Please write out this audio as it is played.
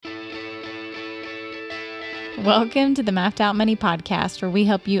Welcome to the Mapped Out Money Podcast, where we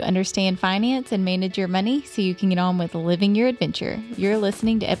help you understand finance and manage your money so you can get on with living your adventure. You're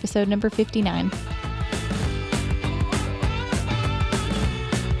listening to episode number 59.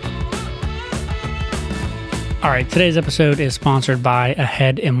 All right, today's episode is sponsored by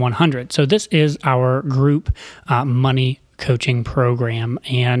Ahead in 100. So this is our group money coaching program.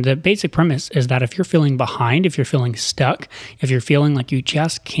 And the basic premise is that if you're feeling behind, if you're feeling stuck, if you're feeling like you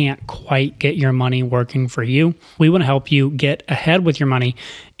just can't quite get your money working for you, we want to help you get ahead with your money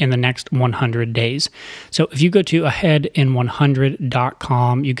in the next 100 days. So if you go to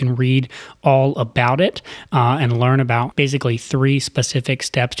aheadin100.com, you can read all about it and learn about basically 3 specific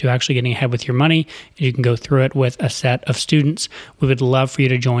steps to actually getting ahead with your money. You can go through it with a set of students. We would love for you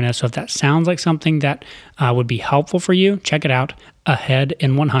to join us. So if that sounds like something that would be helpful for you, check it out,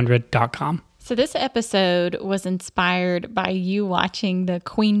 aheadin100.com. So this episode was inspired by you watching the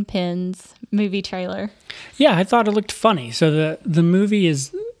Queen Pins movie trailer. Yeah, I thought it looked funny. So the movie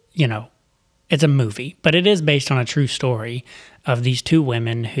is, it's a movie, but it is based on a true story of these 2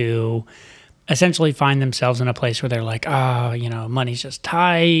 women who essentially find themselves in a place where they're like, money's just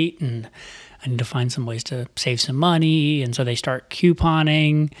tight and I need to find some ways to save some money. And so they start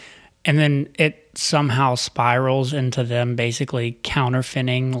couponing, and then it somehow spirals into them basically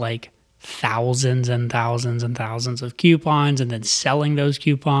counterfeiting like thousands and thousands and thousands of coupons and then selling those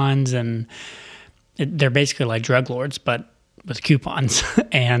coupons. And they're basically like drug lords, but with coupons.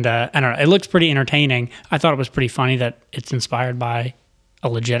 And I don't know, it looks pretty entertaining. I thought it was pretty funny that it's inspired by a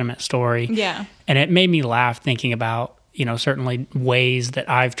legitimate story. Yeah. And it made me laugh thinking about, certainly ways that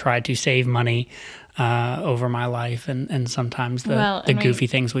I've tried to save money over my life and sometimes the goofy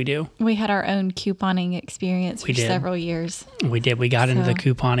things we do. We had our own couponing experience for several years. We did. We got into the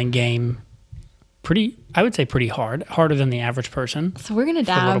couponing game pretty hard, harder than the average person. So we're going to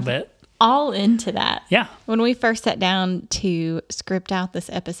dive a little bit all into that. Yeah. When we first sat down to script out this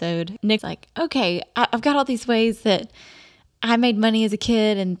episode, Nick's like, okay, I've got all these ways that I made money as a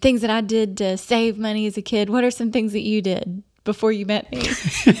kid and things that I did to save money as a kid. What are some things that you did before you met me?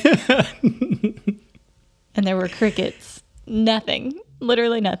 And there were crickets. Nothing.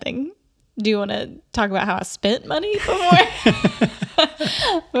 Literally nothing. Do you want to talk about how I spent money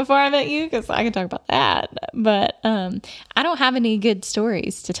before I met you? Because I can talk about that. But I don't have any good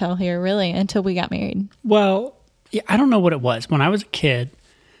stories to tell here, really, until we got married. Well, yeah, I don't know what it was. When I was a kid,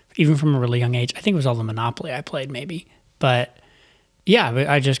 even from a really young age, I think it was all the Monopoly I played, maybe. But yeah,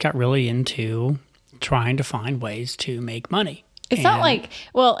 I just got really into trying to find ways to make money. It's not like,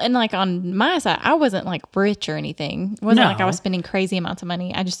 and like on my side, I wasn't like rich or anything. It wasn't like I was spending crazy amounts of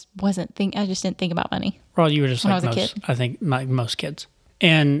money. I just didn't think about money. Well, you were just like most kids.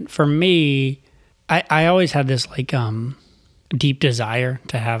 And for me, I always had this like deep desire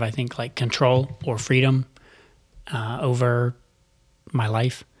to have, I think, like control or freedom over my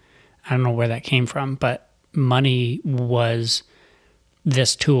life. I don't know where that came from, but money was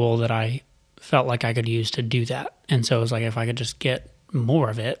this tool that I felt like I could use to do that. And so it was like, if I could just get more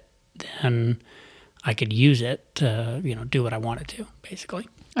of it, then I could use it to, do what I wanted to, basically.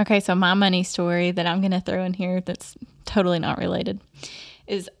 Okay, so my money story that I'm going to throw in here that's totally not related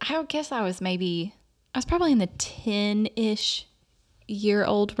is, I guess I was probably in the 10-ish year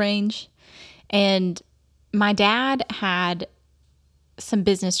old range. And my dad had some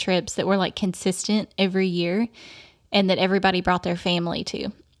business trips that were like consistent every year and that everybody brought their family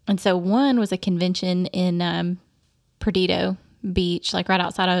to. And so one was a convention in Perdido Beach, like right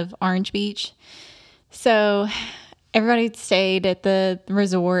outside of Orange Beach. So everybody stayed at the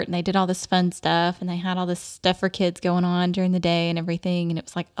resort and they did all this fun stuff and they had all this stuff for kids going on during the day and everything. And it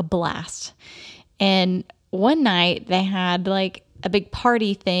was like a blast. And one night they had like a big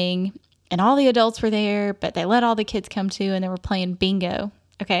party thing and all the adults were there, but they let all the kids come too and they were playing bingo.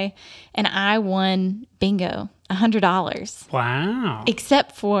 Okay. And I won bingo, $100. Wow.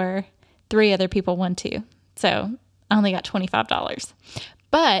 Except for 3 other people won too. So I only got $25.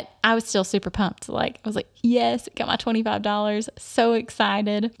 But I was still super pumped. I was like, yes, got my $25. So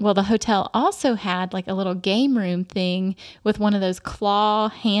excited. Well, the hotel also had like a little game room thing with one of those claw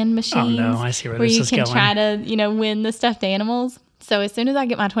hand machines. Oh no, I see where this is going. Where you can try to, win the stuffed animals. So as soon as I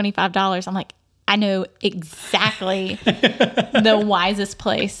get my $25, I'm like, I know exactly the wisest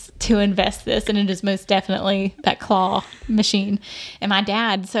place to invest this. And it is most definitely that claw machine. And my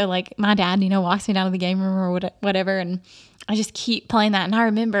dad, walks me down to the game room or whatever. And I just keep playing that. And I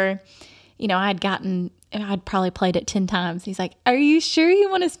remember, I had gotten and I'd probably played it 10 times. He's like, "Are you sure you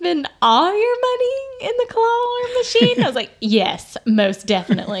want to spend all your money in the claw machine?" I was like, "Yes, most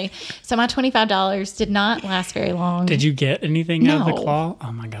definitely." So my $25 did not last very long. Did you get anything out of the No. claw?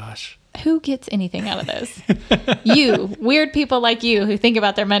 Oh my gosh. Who gets anything out of those? You, weird people like you who think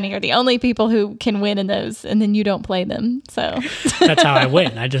about their money are the only people who can win in those, and then you don't play them. So That's how I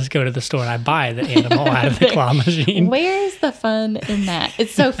win. I just go to the store and I buy the animal out of the claw machine. where's the fun in that?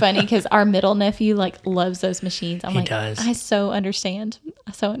 It's so funny because our middle nephew like loves those machines. I'm He like, does. I so understand.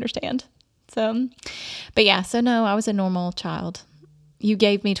 I so understand. So, but yeah, so no, I was a normal child. You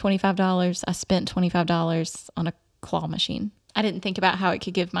gave me $25. I spent $25 on a claw machine. I didn't think about how it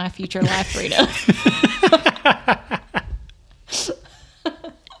could give my future life freedom.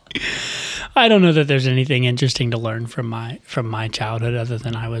 I don't know that there's anything interesting to learn from my childhood other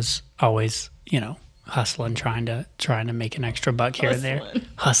than I was always, hustling, trying to make an extra buck here and there.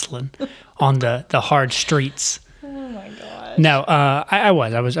 Hustling on the hard streets. Oh my gosh. No, I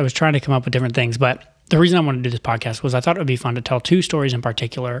was trying to come up with different things, but the reason I wanted to do this podcast was I thought it would be fun to tell two stories in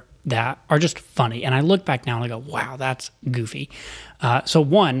particular that are just funny. And I look back now and I go, wow, that's goofy. So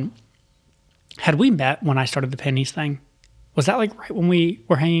one, had we met when I started the pennies thing? Was that like right when we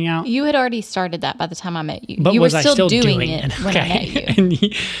were hanging out? You had already started that by the time I met you. But You were was I still doing it when I met you.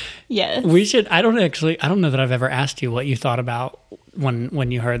 And Yes. we should. I don't know that I've ever asked you what you thought about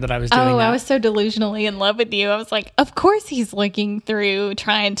when you heard that I was doing that. I was so delusionally in love with you. I was like, of course he's looking through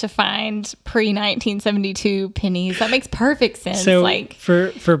trying to find pre-1972 pennies. That makes perfect sense. So like,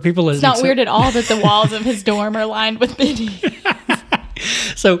 for people listening, it's not weird at all that the walls of his dorm are lined with pennies.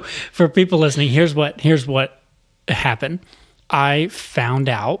 So for people listening, here's what happened. I found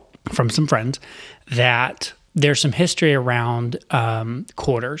out from some friends that there's some history around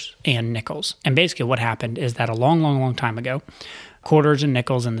quarters and nickels. And basically what happened is that a long, long, long time ago, quarters and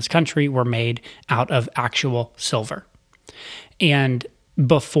nickels in this country were made out of actual silver. And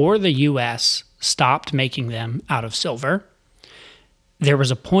before the U.S. stopped making them out of silver, there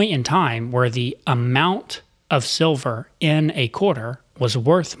was a point in time where the amount of silver in a quarter was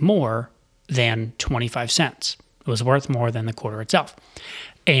worth more than 25 cents. It was worth more than the quarter itself.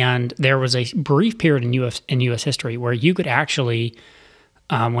 And there was a brief period in U.S. history where you could actually,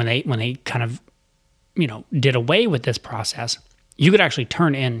 when they kind of, did away with this process, you could actually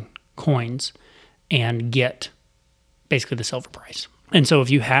turn in coins and get basically the silver price. And so if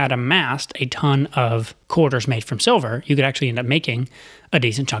you had amassed a ton of quarters made from silver, you could actually end up making a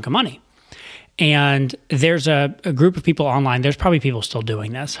decent chunk of money. And there's a group of people online, there's probably people still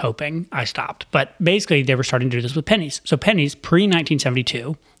doing this, hoping I stopped. But basically, they were starting to do this with pennies. So pennies,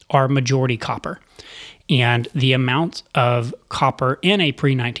 pre-1972, are majority copper. And the amount of copper in a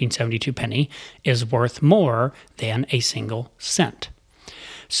pre-1972 penny is worth more than a single cent.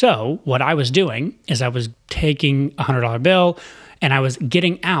 So what I was doing is I was taking a $100 bill and I was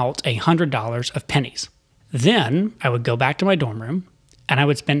getting out $100 of pennies. Then I would go back to my dorm room and I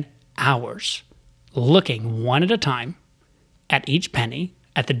would spend hours looking one at a time at each penny,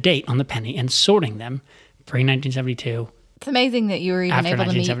 at the date on the penny, and sorting them pre-1972. It's amazing that you were even After able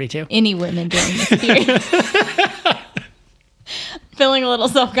to meet 1972. any women during this period. Feeling a little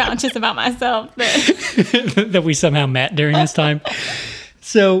self-conscious about myself. That we somehow met during this time.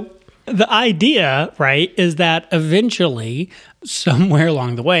 So the idea, right, is that eventually, somewhere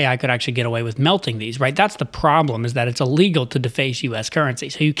along the way, I could actually get away with melting these, right? That's the problem, is that it's illegal to deface U.S. currency.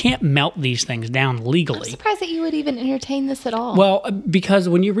 So you can't melt these things down I'm legally. surprised that you would even entertain this at all. Well, because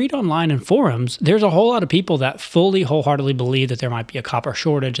when you read online and forums, there's a whole lot of people that fully, wholeheartedly believe that there might be a copper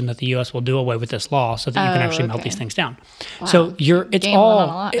shortage and that the U.S. will do away with this law so that you can actually melt these things down. Wow. So it's Gambling all, on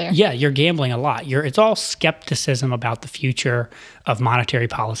a lot there. yeah, you're gambling a lot. It's all skepticism about the future of monetary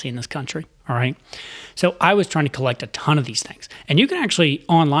policy in this country. All right. So I was trying to collect a ton of these things. And you can actually,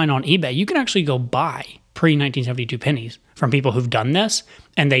 online on eBay, you can actually go buy pre-1972 pennies from people who've done this,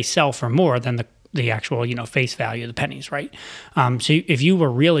 and they sell for more than the actual, face value of the pennies, right? So if you were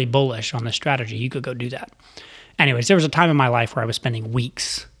really bullish on this strategy, you could go do that. Anyways, there was a time in my life where I was spending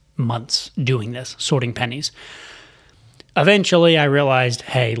weeks, months doing this, sorting pennies. Eventually, I realized,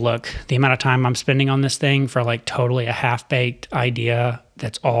 hey, look, the amount of time I'm spending on this thing for like totally a half-baked idea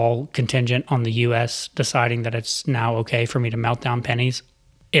that's all contingent on the U.S. deciding that it's now okay for me to melt down pennies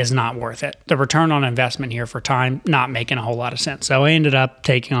is not worth it. The return on investment here for time, not making a whole lot of sense. So I ended up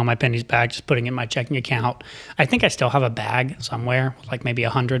taking all my pennies back, just putting it in my checking account. I think I still have a bag somewhere, like maybe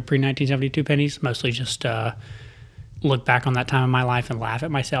 100 pre-1972 pennies, mostly just look back on that time in my life and laugh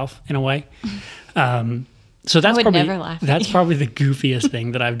at myself in a way. So that's would probably never laugh at that's you. probably the goofiest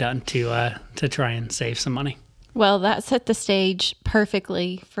thing that I've done to try and save some money. Well, that set the stage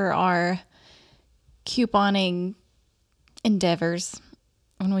perfectly for our couponing endeavors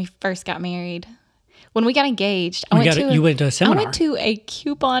when we first got married. When we got engaged, You went to a seminar. I went to a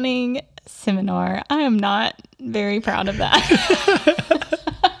couponing seminar. I am not very proud of that.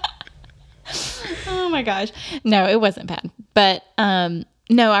 Oh my gosh. No, it wasn't bad. But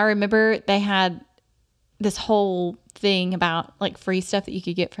no, I remember they had this whole thing about like free stuff that you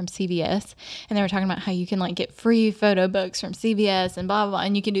could get from CVS, and they were talking about how you can like get free photo books from CVS and blah blah blah,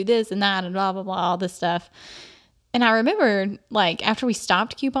 and you can do this and that and blah blah blah, all this stuff. And I remember like after we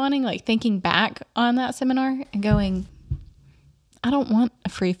stopped couponing, like thinking back on that seminar and going, I don't want a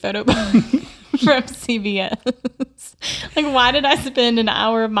free photo book from CVS. Like, why did I spend an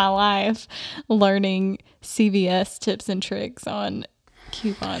hour of my life learning CVS tips and tricks on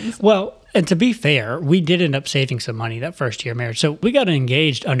coupons? Well, and to be fair, we did end up saving some money that first year of marriage. So we got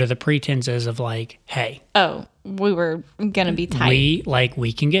engaged under the pretenses of like, hey. Oh, we were going to be tight.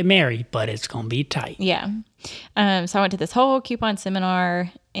 We can get married, but it's going to be tight. Yeah. So I went to this whole coupon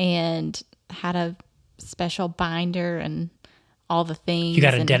seminar and had a special binder and all the things. You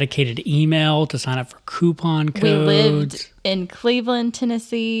got a dedicated email to sign up for coupon codes. We lived in Cleveland,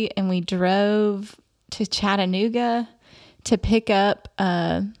 Tennessee, and we drove to Chattanooga to pick up,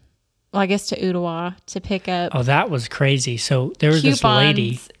 to Ottawa to pick up. Oh, that was crazy. So there was this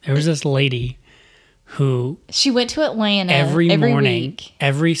lady who she went to Atlanta every week.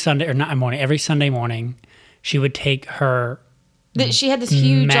 every Sunday morning, she would take her. She had this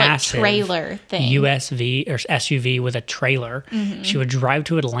huge massive trailer thing. USV or SUV with a trailer. Mm-hmm. She would drive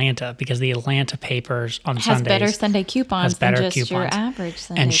to Atlanta because the Atlanta papers on Sundays has better Sunday coupons than just your average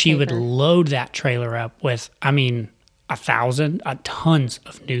Sunday And she paper. would load that trailer up with, tons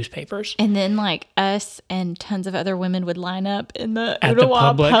of newspapers. And then like us and tons of other women would line up in the at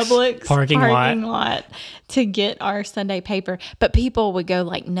Ottawa the Publix parking lot to get our Sunday paper. But people would go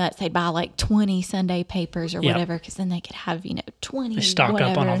like nuts. They'd buy like 20 Sunday papers or whatever, because then they could have, 20. They stock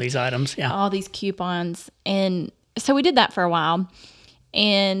up on all these items. Yeah. All these coupons. And so we did that for a while.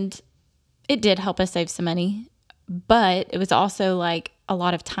 And it did help us save some money. But it was also like a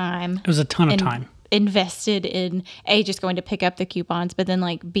lot of time. It was a ton of time. Invested in A, just going to pick up the coupons, but then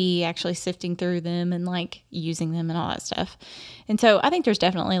like B, actually sifting through them and like using them and all that stuff. And so I think there's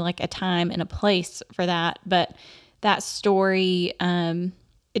definitely like a time and a place for that. But that story,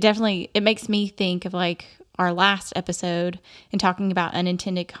 it makes me think of like our last episode and talking about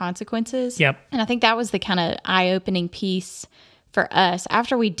unintended consequences. Yep. And I think that was the kind of eye-opening piece for us.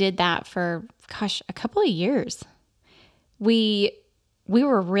 After we did that for, a couple of years, we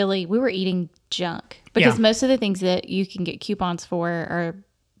were eating junk, because most of the things that you can get coupons for are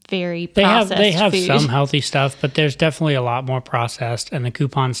very processed. They have food. some healthy stuff, but there's definitely a lot more processed, and the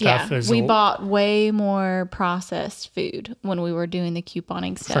coupon stuff is. We bought way more processed food when we were doing the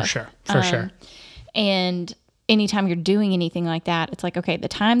couponing stuff. For sure. And anytime you're doing anything like that, it's like, okay, the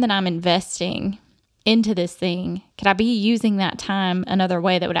time that I'm investing into this thing, could I be using that time another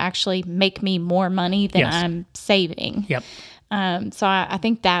way that would actually make me more money than I'm saving? Yep. So I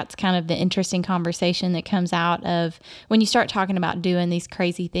think that's kind of the interesting conversation that comes out of when you start talking about doing these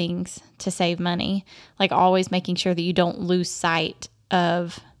crazy things to save money, like always making sure that you don't lose sight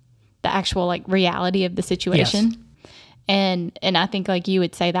of the actual like reality of the situation. Yes. And I think like you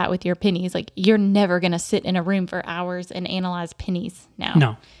would say that with your pennies, like you're never going to sit in a room for hours and analyze pennies now.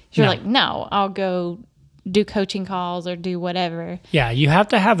 No. You're like, no, I'll go do coaching calls or do whatever. Yeah. You have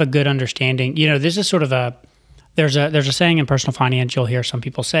to have a good understanding. This is sort of there's a saying in personal finance you'll hear some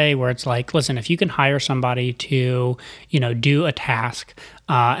people say where it's like, listen, if you can hire somebody to, do a task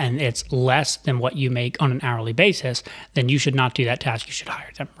and it's less than what you make on an hourly basis, then you should not do that task. You should hire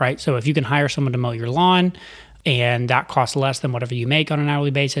them, right? So if you can hire someone to mow your lawn and that costs less than whatever you make on an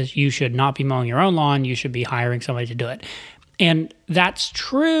hourly basis, you should not be mowing your own lawn. You should be hiring somebody to do it. And that's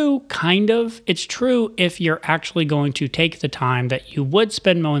true, kind of. It's true if you're actually going to take the time that you would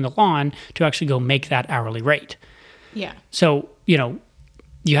spend mowing the lawn to actually go make that hourly rate. Yeah. So,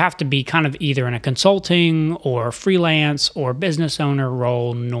 you have to be kind of either in a consulting or freelance or business owner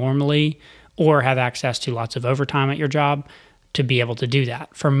role normally, or have access to lots of overtime at your job to be able to do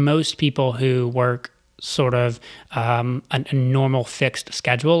that. For most people who work sort of a normal fixed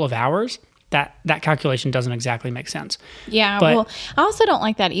schedule of hours, that calculation doesn't exactly make sense. Yeah, well, I also don't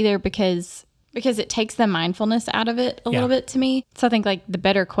like that either because it takes the mindfulness out of it a little bit to me. So I think like the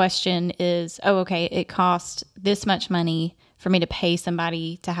better question is, it costs this much money for me to pay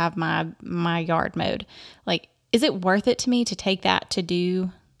somebody to have my yard mowed. Like, is it worth it to me to take that to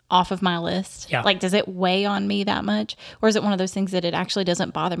do off of my list? Yeah. Like, does it weigh on me that much? Or is it one of those things that it actually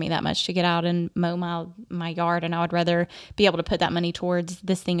doesn't bother me that much to get out and mow my yard, and I would rather be able to put that money towards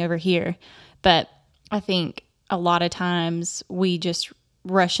this thing over here? But I think a lot of times we just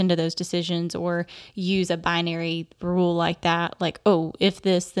rush into those decisions or use a binary rule like that, like, oh, if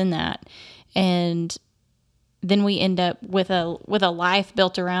this, then that. And then we end up with a life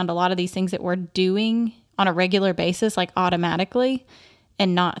built around a lot of these things that we're doing on a regular basis, like automatically,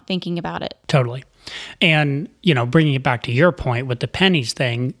 and not thinking about it. Totally. And, bringing it back to your point with the pennies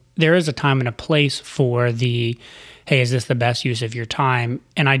thing, there is a time and a place for the, hey, is this the best use of your time?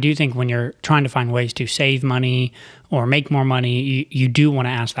 And I do think when you're trying to find ways to save money or make more money, you do want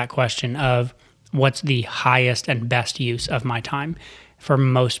to ask that question of what's the highest and best use of my time? For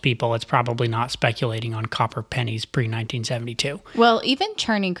most people, it's probably not speculating on copper pennies pre-1972. Well, even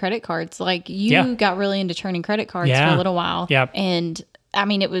churning credit cards, like you got really into churning credit cards for a little while. Yep. And I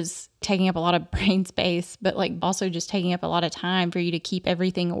mean, it was taking up a lot of brain space, but like also just taking up a lot of time for you to keep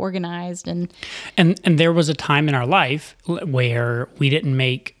everything organized. And there was a time in our life where we didn't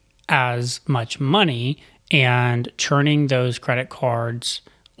make as much money, and churning those credit cards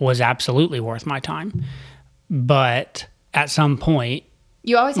was absolutely worth my time. But at some point,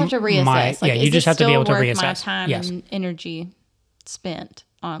 you always have to reassess. You just have to be able to reassess. My time and energy spent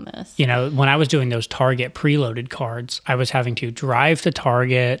on this. When I was doing those Target preloaded cards, I was having to drive to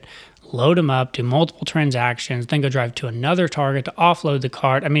Target, load them up, do multiple transactions, then go drive to another Target to offload the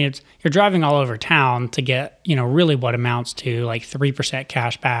card. I mean, you're driving all over town to get, really what amounts to like 3%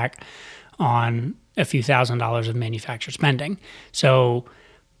 cash back on a few $1,000s of manufacturer spending. So,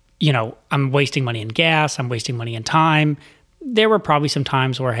 I'm wasting money in gas, I'm wasting money in time. There were probably some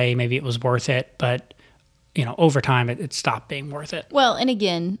times where, hey, maybe it was worth it, but over time it stopped being worth it. Well, and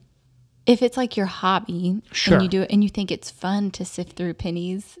again, if it's like your hobby and you do it and you think it's fun to sift through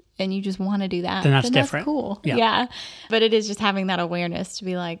pennies and you just want to do that, then that's different. That's cool. Yeah. But it is just having that awareness to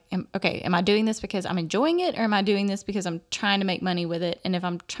be like, am I doing this because I'm enjoying it, or am I doing this because I'm trying to make money with it? And if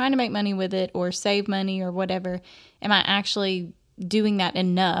I'm trying to make money with it or save money or whatever, am I actually doing that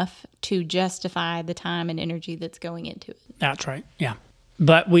enough to justify the time and energy that's going into it? That's right. Yeah.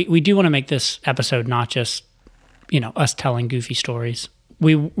 But we do want to make this episode not just, us telling goofy stories.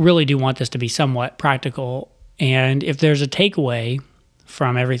 We really do want this to be somewhat practical. And if there's a takeaway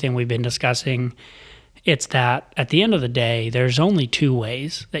from everything we've been discussing, it's that at the end of the day, there's only two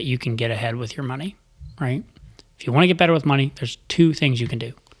ways that you can get ahead with your money, right? If you want to get better with money, there's two things you can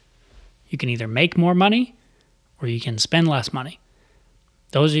do. You can either make more money or you can spend less money.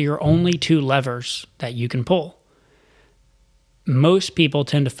 Those are your only two levers that you can pull. Most people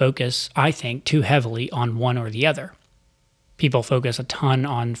tend to focus, I think, too heavily on one or the other. People focus a ton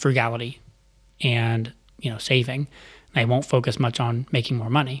on frugality and, saving. They won't focus much on making more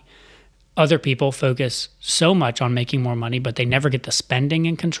money. Other people focus so much on making more money, but they never get the spending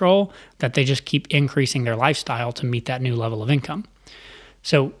in control that they just keep increasing their lifestyle to meet that new level of income.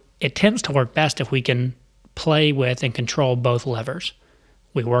 So it tends to work best if we can play with and control both levers.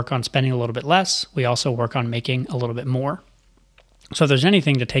 We work on spending a little bit less. We also work on making a little bit more. So if there's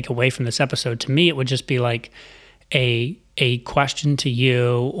anything to take away from this episode, to me, it would just be like a question to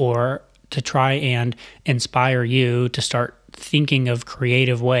you, or to try and inspire you to start thinking of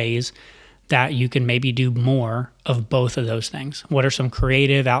creative ways that you can maybe do more of both of those things. What are some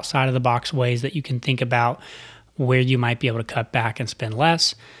creative, outside of the box ways that you can think about where you might be able to cut back and spend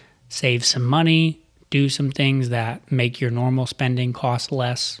less, save some money, do some things that make your normal spending cost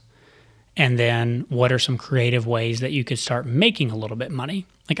less? And then what are some creative ways that you could start making a little bit money?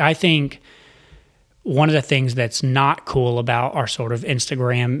 Like, I think one of the things that's not cool about our sort of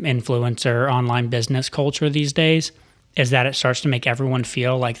Instagram influencer online business culture these days is that it starts to make everyone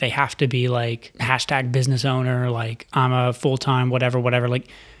feel like they have to be like #business owner, like I'm a full-time whatever. Like,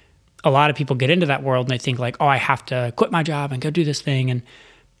 a lot of people get into that world and they think like, oh, I have to quit my job and go do this thing. And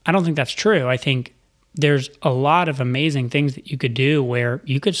I don't think that's true. I think there's a lot of amazing things that you could do where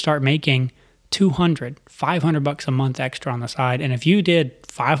you could start making $200, $500 a month extra on the side. And if you did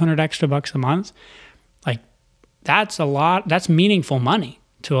 $500 extra bucks a month, like, that's a lot, that's meaningful money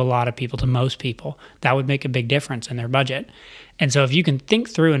to a lot of people, to most people. That would make a big difference in their budget. And so if you can think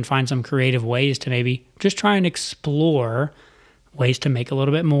through and find some creative ways to maybe just try and explore ways to make a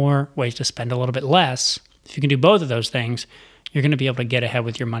little bit more, ways to spend a little bit less, if you can do both of those things, you're going to be able to get ahead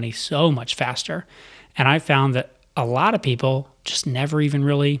with your money so much faster. And I found that a lot of people just never even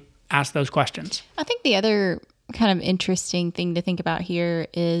really ask those questions. I think the other kind of interesting thing to think about here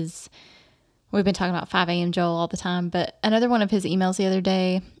is, we've been talking about 5 a.m. Joel all the time, but another one of his emails the other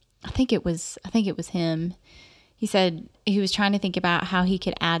day, I think it was him. He said he was trying to think about how he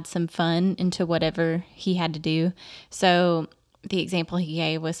could add some fun into whatever he had to do. So the example he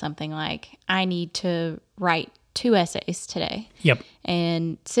gave was something like, I need to write 2 essays today. Yep.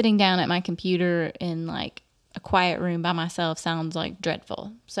 And sitting down at my computer in like a quiet room by myself sounds like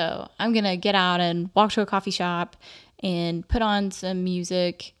dreadful. So I'm going to get out and walk to a coffee shop and put on some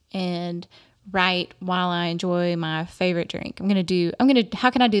music and write while I enjoy my favorite drink.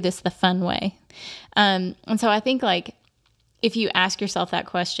 How can I do this the fun way? And so I think like if you ask yourself that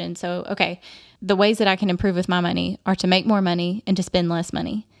question, so, okay, the ways that I can improve with my money are to make more money and to spend less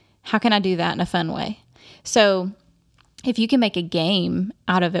money. How can I do that in a fun way? So if you can make a game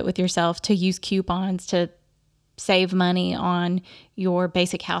out of it with yourself to use coupons to save money on your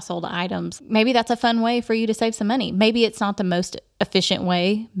basic household items, maybe that's a fun way for you to save some money. Maybe it's not the most efficient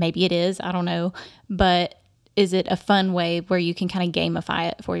way. Maybe it is. I don't know. But is it a fun way where you can kind of gamify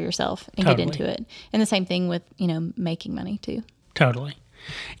it for yourself and Totally. get into it? And the same thing with, making money too. Totally.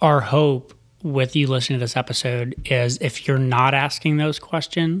 Our hope with you listening to this episode is if you're not asking those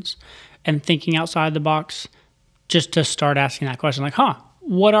questions and thinking outside the box, just to start asking that question, like,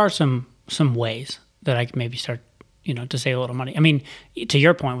 what are some ways that I can maybe start, to save a little money? I mean, to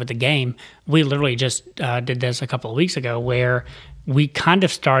your point with the game, we literally just did this a couple of weeks ago where we kind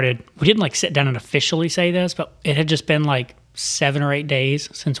of started, we didn't like sit down and officially say this, but it had just been like 7 or 8 days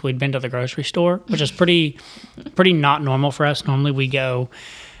since we'd been to the grocery store, which is pretty not normal for us. Normally we go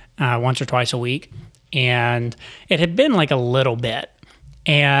once or twice a week, and it had been like a little bit.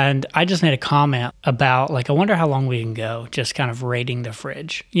 And I just made a comment about like, I wonder how long we can go just kind of raiding the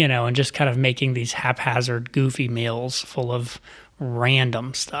fridge, and just kind of making these haphazard, goofy meals full of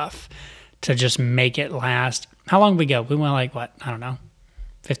random stuff to just make it last. How long did we go? We went like, what? I don't know,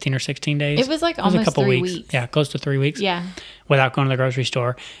 15 or 16 days? It was like almost a couple 3 weeks. weeks. Yeah, close to 3 weeks. Yeah. Without going to the grocery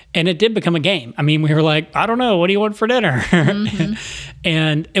store. And it did become a game. I mean, we were like, I don't know, what do you want for dinner? Mm-hmm.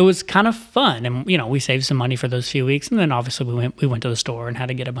 And it was kind of fun. And, we saved some money for those few weeks. And then obviously we went to the store and had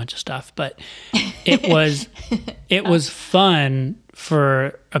to get a bunch of stuff. But it was fun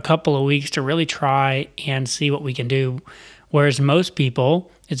for a couple of weeks to really try and see what we can do. Whereas most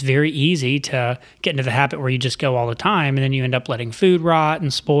people, it's very easy to get into the habit where you just go all the time, and then you end up letting food rot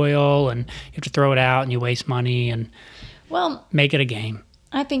and spoil, and you have to throw it out, and you waste money, and make it a game.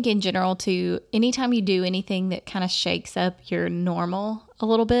 I think in general too, anytime you do anything that kind of shakes up your normal a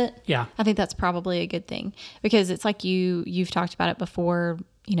little bit, Yeah. I think that's probably a good thing, because it's like you've talked about it before,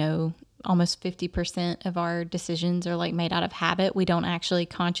 almost 50% of our decisions are like made out of habit. We don't actually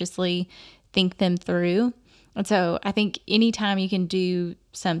consciously think them through. And so I think anytime you can do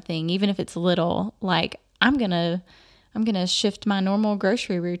something, even if it's little, like I'm gonna shift my normal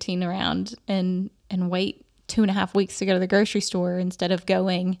grocery routine around and wait 2.5 weeks to go to the grocery store instead of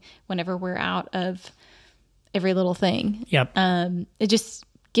going whenever we're out of every little thing. Yep. It just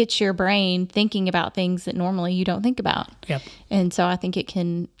gets your brain thinking about things that normally you don't think about. Yep. And so I think it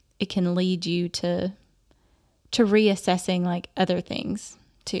can lead you to reassessing like other things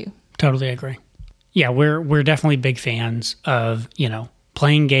too. Totally agree. Yeah, we're definitely big fans of,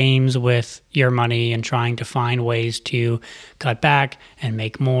 playing games with your money and trying to find ways to cut back and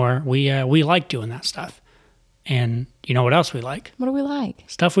make more. We like doing that stuff. And you know what else we like? What do we like?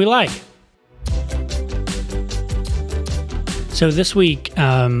 Stuff we like. So this week,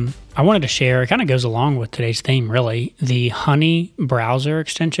 I wanted to share, it kind of goes along with today's theme, really, the Honey browser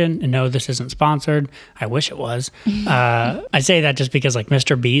extension. And no, this isn't sponsored. I wish it was. I say that just because like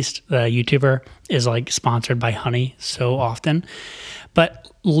Mr. Beast, the YouTuber, is like sponsored by Honey so often.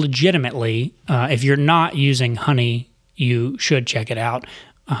 But legitimately, if you're not using Honey, you should check it out.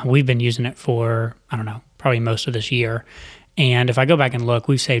 We've been using it for, I don't know, probably most of this year. And if I go back and look,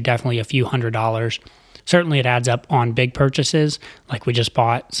 we've saved definitely a few $100s. Certainly it adds up on big purchases. Like we just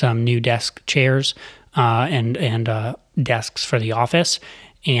bought some new desk chairs and desks for the office.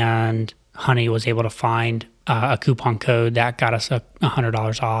 And Honey was able to find a coupon code that got us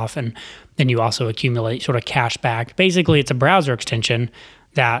 $100 off. And then you also accumulate sort of cash back. Basically, it's a browser extension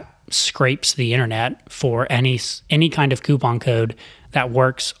that scrapes the internet for any kind of coupon code that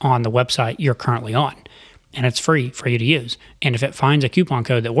works on the website you're currently on. And it's free for you to use. And if it finds a coupon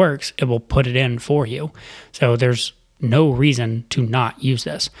code that works, it will put it in for you. So there's no reason to not use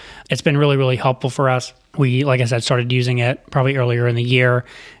this. It's been really, really helpful for us. We, like I said, started using it probably earlier in the year,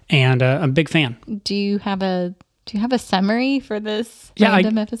 and I'm a big fan. Do you have a summary for this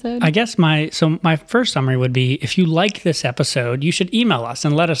random episode? I guess my first summary would be, if you like this episode, you should email us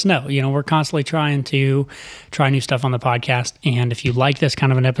and let us know. We're constantly trying to try new stuff on the podcast. And if you like this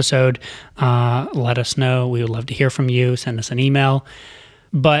kind of an episode, let us know. We would love to hear from you. Send us an email.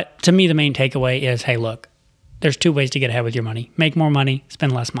 But to me, the main takeaway is, hey, look, there's 2 ways to get ahead with your money. Make more money,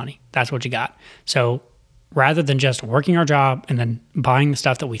 spend less money. That's what you got. So rather than just working our job and then buying the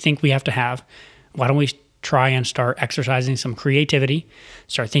stuff that we think we have to have, why don't we try and start exercising some creativity,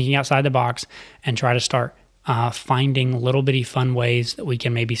 start thinking outside the box, and try to start finding little bitty fun ways that we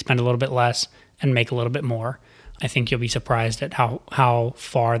can maybe spend a little bit less and make a little bit more. I think you'll be surprised at how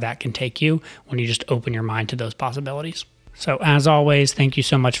far that can take you when you just open your mind to those possibilities. So as always, thank you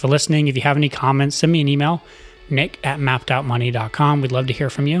so much for listening. If you have any comments, send me an email, nick@mappedoutmoney.com. We'd love to hear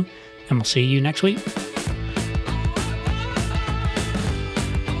from you, and we'll see you next week.